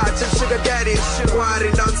top notch, and sugar daddy.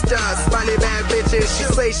 Wanted non-stop, smiley bad bitches. She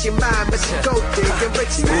say she mine, but she go thick and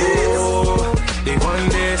rich. Ooh, they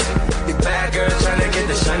want this. The bad girl tryna get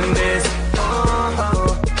the shun this.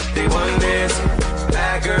 They want this.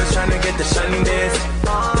 Bad girl tryna get the shun this.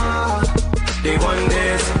 They want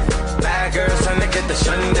this. Bad girl tryna get the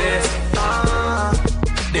shun this.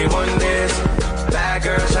 They want this. Bad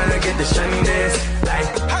girl tryna get the shun this. Like,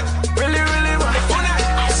 really, really want.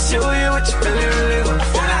 I show you what you really, really want.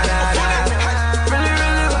 Really,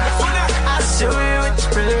 really want. I show you what you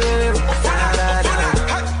really, really want.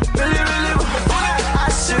 Really, really want. I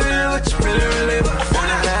show you what you really, really want.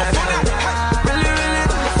 Really, really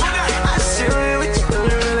want. I show you what you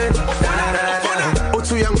really, really want. Oh,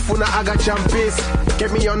 too young funa, I got jumpers.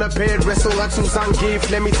 Get me on the bed, wrestle at Susan Give.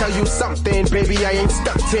 Let me tell you something, baby, I ain't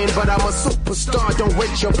stuck in, but I'm a superstar. Don't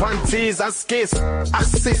wet your panties, I skiss.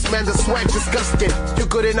 Assist, man, the swag disgusting. You're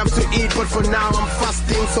good enough to eat, but for now I'm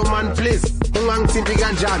fasting, so man, please.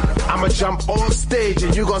 I'ma jump off stage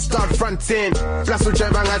and you gon' start fronting. Plus we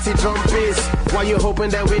drive and see drum bass. Why you hoping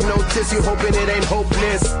that we notice? You hoping it ain't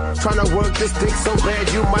hopeless. Tryna work this dick so bad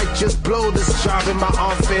you might just blow this job in my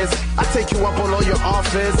office. I take you up on all your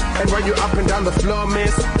offers and run you up and down the floor,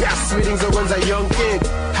 miss. Yeah, sweetings are ones a young kid.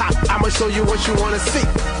 Ha, I'ma show you what you wanna see.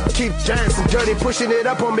 Keep dancing dirty, pushing it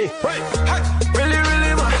up on me. Right. Really,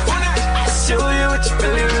 really want. I show you what you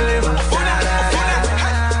really, really want.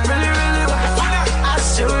 Really, really want. I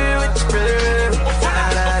show you what you really, really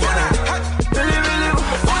want. Really, really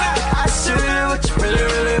want. I show you what you really,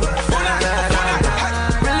 really want.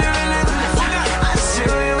 Really, really want. I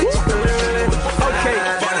show you what you really, really want. Okay,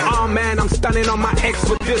 oh man, I'm stunning on my ex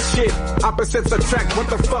with this shit. Opposites attract, what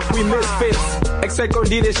the fuck we misfits. Ex-echo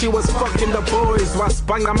did it, she was fucking the boys. Was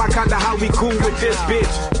banga makanda, how we cool with this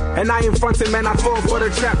bitch. And I ain't frontin', man, I fall for the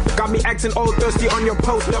trap. Got me acting all thirsty on your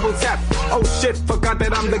post, double tap. Oh shit, forgot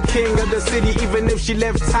that I'm the king of the city. Even if she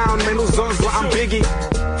left town, man, who's on, well, I'm Biggie.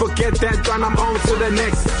 Forget that, John, I'm on to the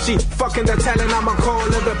next. She fucking the talent, I'ma call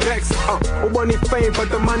her the Bex. Oh, money fame, but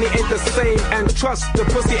the money ain't the same. And trust, the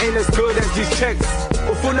pussy ain't as good as these checks.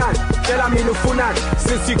 Ufunat, tell me Ufunat.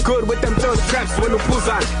 Since you good with them thirst traps, when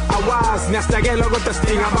Upuzan. I was, Nastagelo got the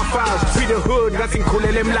sting of my files. Free the hood, that's in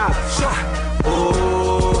Kulelem La. Sure.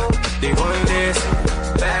 Ooh, they want this.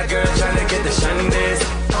 Bad girl tryna get the shun this.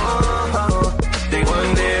 They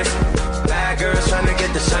want this. Bad girls tryna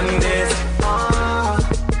get the shun this.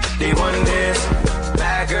 They want this.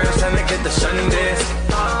 Bad girls tryna get the shun this.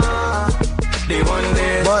 They want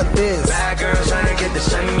this. Bad girls tryna get the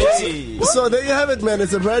shun this. So there you have it, man.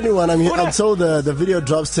 It's a brand new one. I'm told the video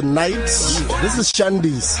drops tonight. This is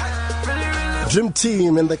Shandy's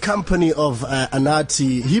DreamTeam in the company of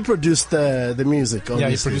Anati. He produced the music. Yeah,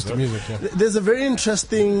 he produced the music. Yeah. There's a very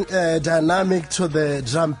interesting dynamic to the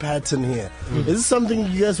drum pattern here. Is this something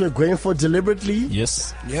you guys were going for deliberately?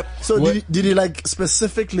 Yes. Yep. So did he like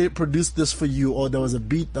specifically produce this for you, or there was a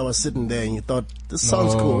beat that was sitting there and you thought this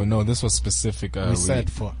sounds cool? No, this was specific. We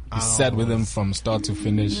sat with him from start to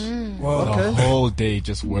finish. The whole day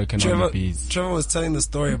just working on the beats. Trevor was telling the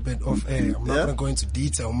story a bit off air. I'm not going to go into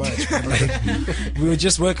detail much, but like, we were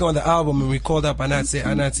just working on the album and we called up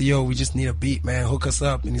Anati, yo, we just need a beat, man, hook us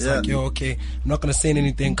up. And he's like, yo, okay, I'm not going to say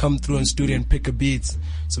anything, come through in studio and pick a beat.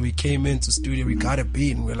 So we came into studio, we got a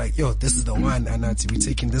beat and we're like, yo, this is the one, Anati, we're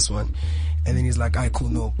taking this one. And then he's like, all right, cool,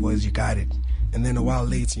 no, boys, you got it. And then a while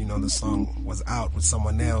later, you know, the song was out with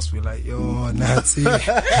someone else. We're like, yo, Nazi.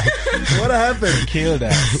 What happened? Killed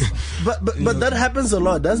us. But that happens a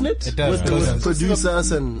lot, doesn't it? It does. With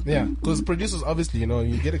producers and... Yeah, because producers, obviously, you know,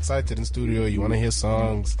 you get excited in studio, you want to hear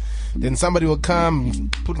songs. Then somebody will come,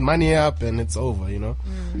 put money up, and it's over, you know.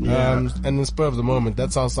 And in the spur of the moment,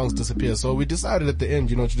 that's how songs disappear. So we decided at the end,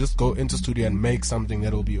 you know, to just go into studio and make something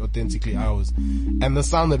that will be authentically ours. And the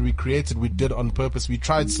sound that we created, we did on purpose. We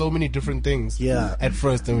tried so many different things. Yeah. At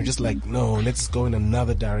first, and we're just like, no, let's go in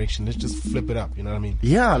another direction. Let's just flip it up. You know what I mean?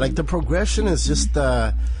 Yeah, like the progression is just,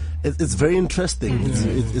 it's very interesting.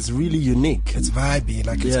 It's really unique. It's vibey,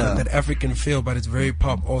 like it's got that African feel, but it's very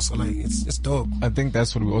pop also. Like it's dope. I think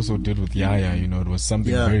that's what we also did with Yaya. You know, it was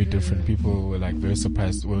something very different. People were like very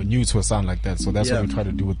surprised, new to a sound like that. So that's what we try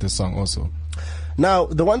to do with this song also. Now,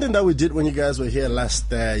 the one thing that we did when you guys were here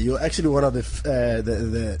last, you were actually one of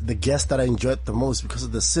the guests that I enjoyed the most because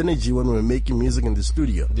of the synergy when we were making music in the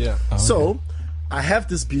studio. Yeah. So, I have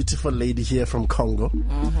this beautiful lady here from Congo,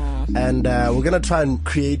 and we're gonna try and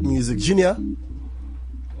create music. Junior,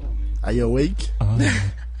 are you awake?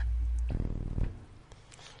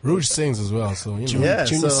 Rouge sings as well, so you know.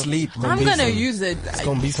 Junior sleep. I'm gonna use it. It's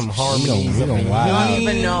gonna be some harmonies. We don't I don't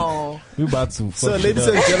even know. We about to. So, ladies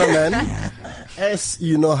and gentlemen, as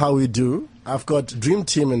you know how we do, I've got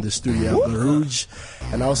DreamTeam in the studio, I've got Rouge,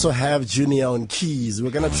 and I also have Junior on keys. We're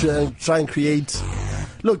gonna try and create.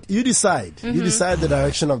 Look, you decide. You decide the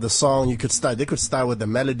direction of the song. You could start. They could start with the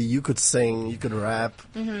melody. You could sing. You could rap.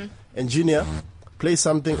 And Junior, play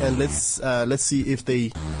something, and let's see if they're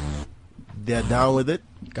down with it.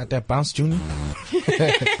 Got that bounce, Junior?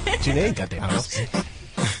 Junior got that bounce.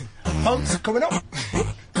 Bounce coming up.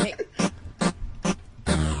 Hey.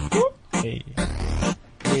 Hey.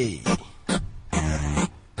 Hey.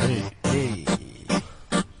 Hey.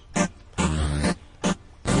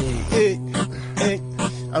 Hey. Hey.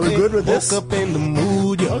 Are we good with this? Woke up in the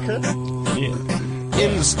mood, yeah. Okay. Yeah.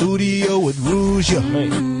 In the studio with Rouge, yeah.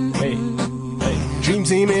 Hey.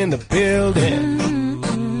 DreamTeam in the building.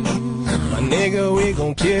 My nigga, we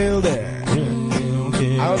gon' kill that. I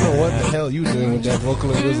don't know what the hell you doing with that vocal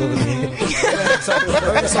of yours over there.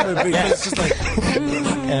 It's just like,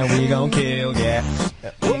 and we gon' kill, yeah.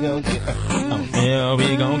 We gon' kill. Yeah,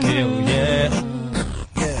 we gon' kill, yeah.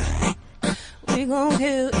 We gon'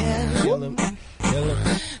 kill, yeah. Kill him.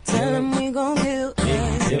 Tell him we gon' kill,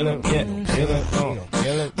 yeah. Kill him, yeah. Kill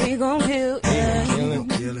him. We gon' kill, yeah. Kill him.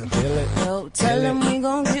 Yo, tell him we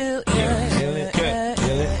gon' kill, yeah.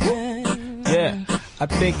 Yeah, I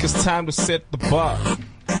think it's time to set the bar.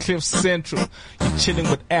 CliffCentral, you're chilling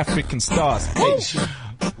with African stars. Hey,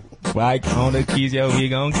 right on the keys, yo, we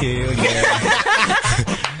gon' kill, yeah.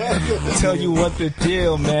 Tell you what the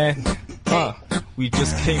deal, man. We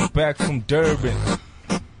just came back from Durban.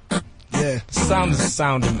 Yeah. Sound is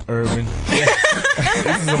sounding urban. Yeah.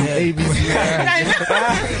 This is some ABC.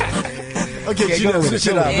 Okay, Junior, switch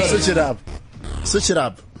it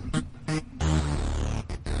up.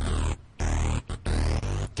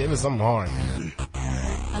 Give us some hard.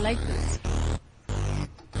 I like this.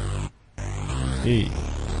 Hey.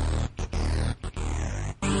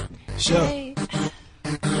 Sure.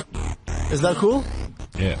 Is that cool?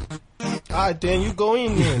 Yeah. Alright, then you go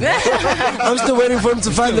in then. I'm still waiting for him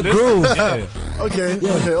to find the groove. Yeah. Okay.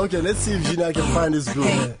 Let's see if Junior can find his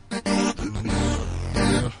groove.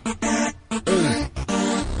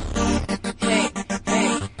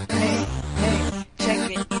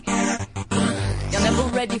 Check it. Y'all never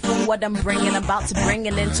ready for what I'm bringing. About to bring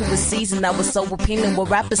it into a season that was so appealing. Where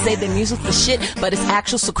rappers say their music's the shit, but it's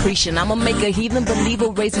actual secretion. I'ma make a heathen believer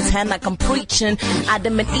raise his hand like I'm preaching.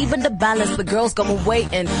 Adam and even the balance, the girls going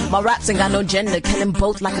waiting. My raps ain't got no gender, killing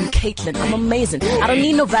both like I'm Caitlyn. I'm amazing. I don't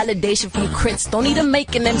need no validation from crits. Don't need to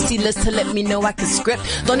make an MC list to let me know I can script.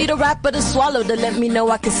 Don't need a rapper to swallow to let me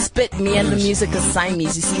know I can spit. Me and the music are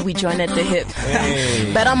Siamese. You see, we join at the hip.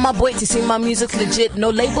 Bet on my boy to see my music's legit.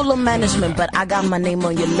 No label or management, but I got my name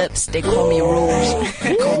on your lip. lips, they call me Rouge.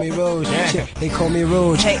 They call me Rouge. Yeah. They call me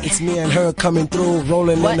Rouge. Hey. It's me and her coming through,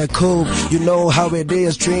 rolling in the coupe. You know how it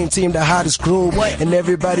is, Dream Team, the hottest group. And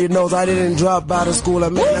everybody knows I didn't drop out of school.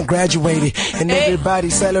 I graduated, and everybody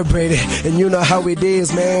celebrated. And you know how it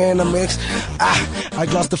is, man. I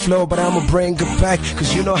lost the flow, but I'ma bring it back.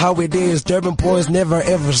 Cause you know how it is, Durban boys never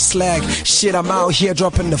ever slack. Shit, I'm out here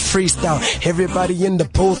dropping the freestyle. Everybody in the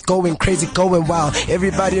booth going crazy, going wild.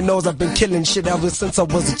 Everybody knows I've been killing shit ever since I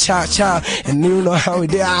was a child. And you know how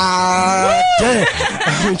it is. Damn,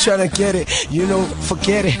 I've been trying to get it, you know,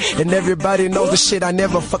 forget it. And everybody knows the shit, I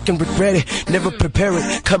never fucking regret it. Never prepare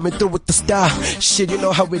it, coming through with the style. Shit, you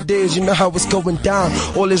know how it is, you know how it's going down.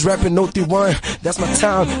 All this rapping 031, that's my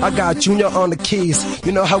town. I got Junior on the keys,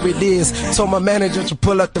 you know how it is. Told my manager to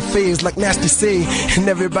pull out the phase like Nasty C. And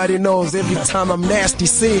everybody knows every time I'm Nasty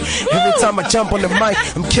C. Every time I jump on the mic,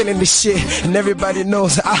 I'm killing this shit. And everybody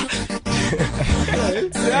knows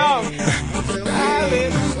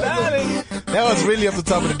That was really up the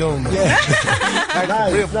top of the dome. Yeah.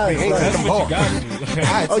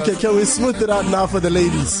 Okay, can we smooth it out now for the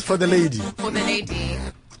ladies? For the lady. For the lady.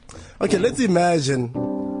 Okay, let's imagine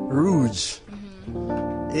Rouge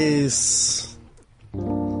is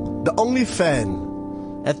the only fan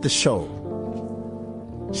at the show.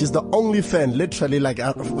 She's the only fan, literally, like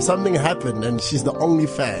something happened and she's the only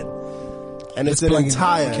fan. And it's an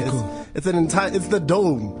entire, it's the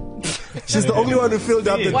dome. She's the only one who filled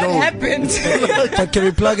up the what dome. What happened? Can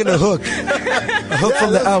we plug in a hook? A hook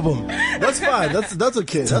from the album. That's fine. That's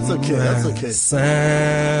okay. That's okay. That's okay.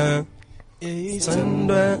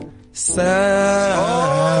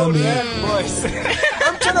 Oh, yeah, boys.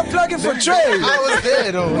 I'm trying to plug it for Trey. I was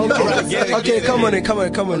there though. Okay, come on in.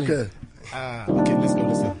 Okay. Okay, let's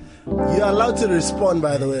go. You're allowed to respond,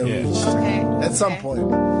 by the way. Yeah. Okay. At some point.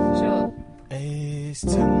 Sure. Ace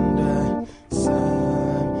tender,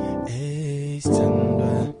 sun, ace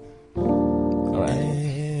tender. All right.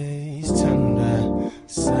 Ace tender,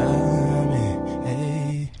 sun,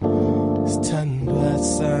 ace tender,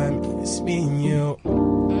 sun. It's me and you,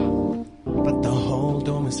 but the whole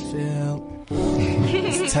dome is filled.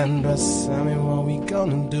 It's tender, sun, what we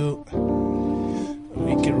gonna do?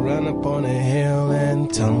 We could run up on a hill and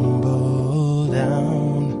tumble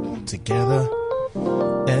down together.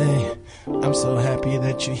 Hey, I'm so happy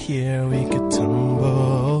that you're here. We could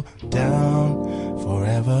tumble down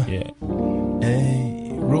forever. Yeah.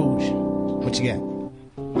 Hey, Rouge, what you got?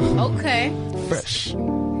 Okay. Fresh.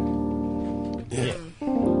 Yeah.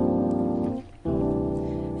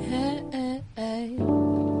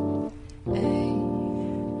 Hey,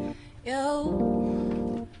 yo,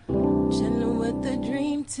 chillin' with the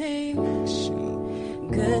dream team.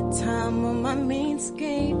 Good time on my mean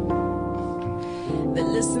scheme. They're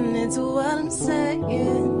listening to what I'm saying.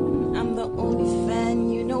 I'm the only fan,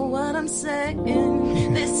 you know what I'm saying.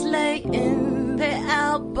 They're slaying their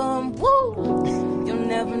album, woo. You'll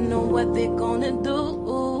never know what they're gonna do.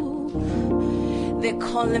 They're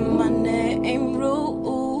calling my name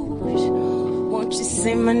Rouge. Won't you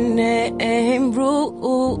say my name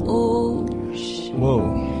Rouge? Whoa.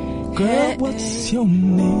 Girl, what's your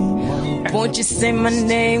name? Won't you say my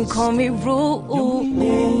name, call me Rouge.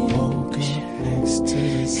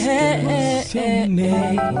 Hey,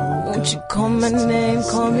 won't you call my name,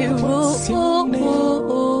 call me Rouge.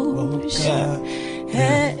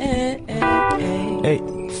 Hey,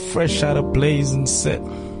 fresh out of blazing set.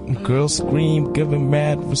 Girls scream, giving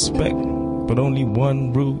mad respect, but only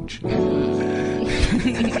one Rouge.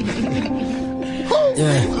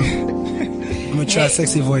 Yeah. I'm gonna try a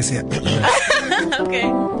sexy voice here. Okay.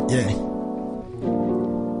 Yeah.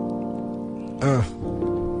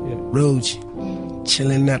 Rouge,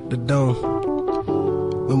 chilling at the dome.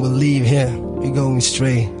 When we leave here, we going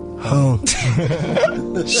straight home.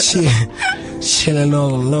 Shit, chilling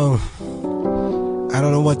all alone. I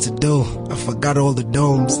don't know what to do. I forgot all the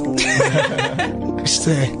domes.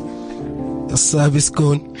 Say, your service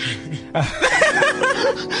good.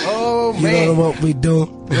 Oh you man, know what we do.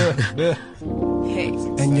 Hey.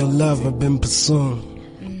 And your love I've been pursuing.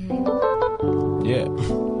 Yeah.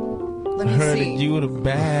 Let me Heard see. that you the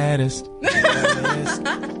baddest.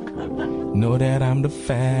 Know that I'm the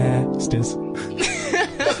fastest.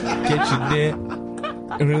 Get you there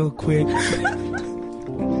real quick.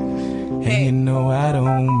 And you know I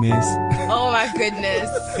don't miss. Oh my goodness.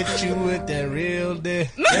 hit you with that real dick.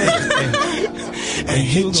 And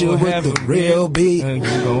hit you with the real beat. And you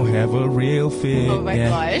gon' have a real fit. Oh my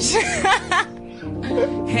gosh.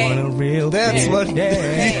 Hey. Want a real That's fit. what.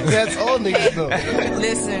 Yeah. That's all niggas know.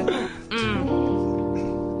 Listen.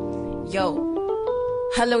 Yo.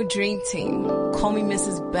 Hello, Dream Team. Call me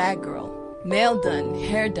Mrs. Bad Girl. nail done,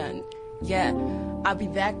 hair done. Yeah, I'll be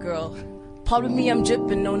that girl. Pardon me, I'm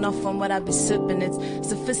dripping, no, not from what I be sipping. It's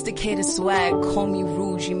sophisticated swag, call me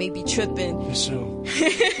rude, you may be tripping. For sure.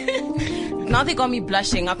 Now they got me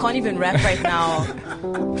blushing, I can't even rap right now.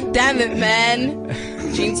 Damn it, man.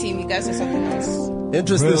 Dream Team, you guys are something else.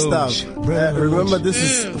 Interesting stuff. Remember, this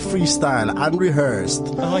is freestyle, unrehearsed.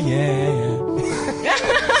 Oh, yeah.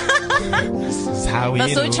 This is how we They're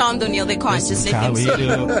do. so charmed, Oneal, they can't. Just let them sing. Just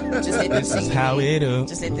let them This is how we do.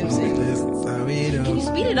 Just let them sing. This is how we do. Can you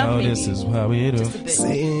speed it up, No, maybe? this is how we do. Just a bit.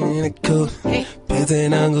 Saying it cool. Hey. Better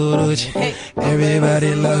than Gucci. Hey.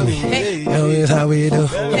 Everybody love me. Hey. Know it's how we do.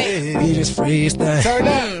 Hey. We just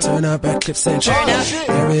freestyle. Turn up at CliffCentral. Turn up.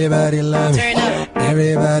 Everybody love me. Turn up.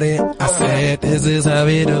 Everybody, I said this is how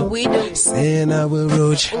we do. We do. Saying I will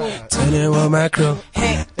roach. Turning with my crew.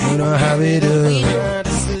 Hey. You know how we do. We do.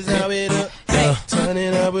 This is how we do.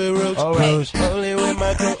 Turning up with roach. Rolling with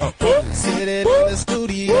my crew. Sit it in the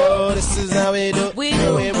studio. This is how we do. We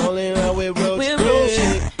do. We're rolling out with roach. We're roach.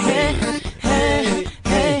 Hey, hey,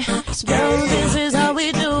 hey. Girl, this is how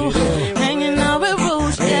we do. Hanging out with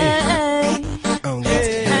Rouge, yeah.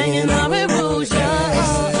 Hanging out with Rouge,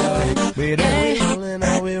 yeah.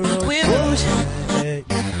 Hey, with Rouge.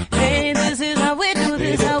 Hey, this is how we do,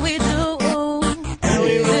 this how we do.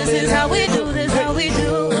 This is how we do, this how we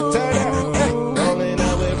do.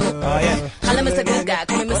 Holla, Mr. Good Guy,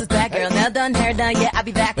 call me Mrs. Bad Girl. Nail done, hair done, yeah, I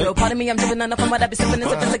be that girl. Pardon me, I'm dripping enough from what I be sipping.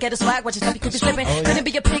 It's sophisticated swag, watch your stuff, you could be slipping. Couldn't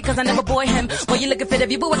be a pig, cause I never boy him. When you looking fit,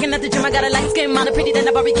 if you be working at the gym, I got a light skin, mine pretty than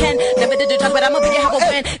a Barbie can. Never did the talk, but I'ma be how I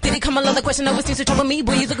win. Did he come along? The question always seems to trouble me.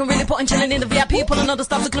 Boy, you looking really important, chilling in the VIP, pulling all the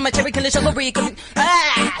stops to clean my cherry, killing chivalry. Lord.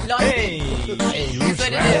 Hey, That's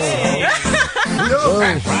what it is.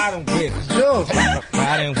 riding with it.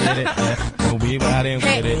 Riding with it. Oh, we riding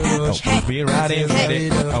with it. Oh, we riding with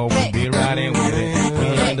it. Oh, we riding with it. We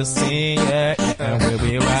in the scene, yeah. And we'll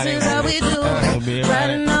be riding. This is how we do.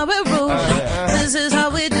 Riding out with Rouge. This is how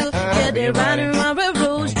we do. Yeah, they're riding out with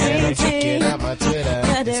Rouge. Check it out my Twitter.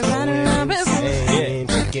 Yeah, they're riding out with Rouge.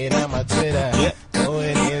 Check it out my Twitter.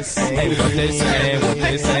 Going insane. Hey, what they say, what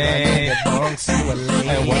they say.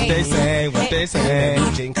 And what they say, what they say.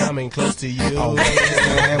 Ain't coming close to you. Oh, what they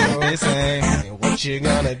say, what they say. And what you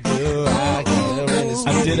gonna do?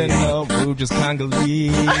 I didn't know Rouge is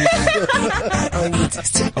Congolese. I'm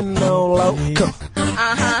just sitting on loco.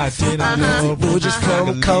 I didn't know Rouge is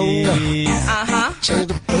from Congo. Change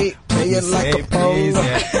the beat, play it like a bongo.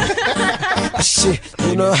 Shit,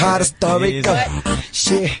 you know how the story go.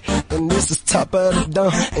 Shit, and this is top of the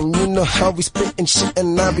dome. And you know how we spittin' shit,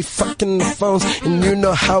 and I be fucking the phones. And you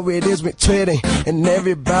know how it is with tweeting, and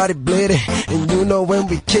everybody bleeding. And you know when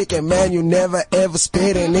we kick it, man, you never ever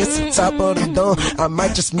spittin'. It's the top of the dome. I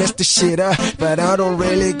might just mess the shit up, but I don't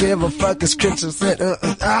really give a fuck. It's Christian said,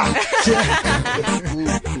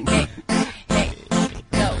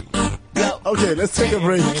 Okay, let's take a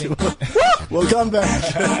break. We'll come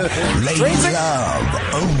back. Ladies love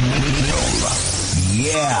Oneal.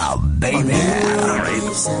 Yeah, baby.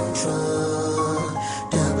 CliffCentral,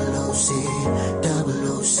 double OC,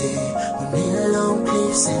 Oneal on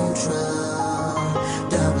CliffCentral,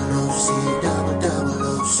 double OC, double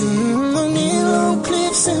OC, Oneal on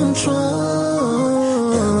CliffCentral,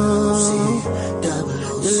 double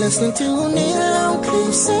OC. You're listening to Oneal on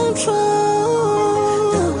CliffCentral.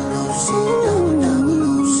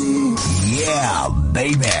 Yeah,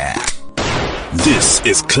 baby. This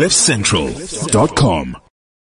is CliffCentral.com.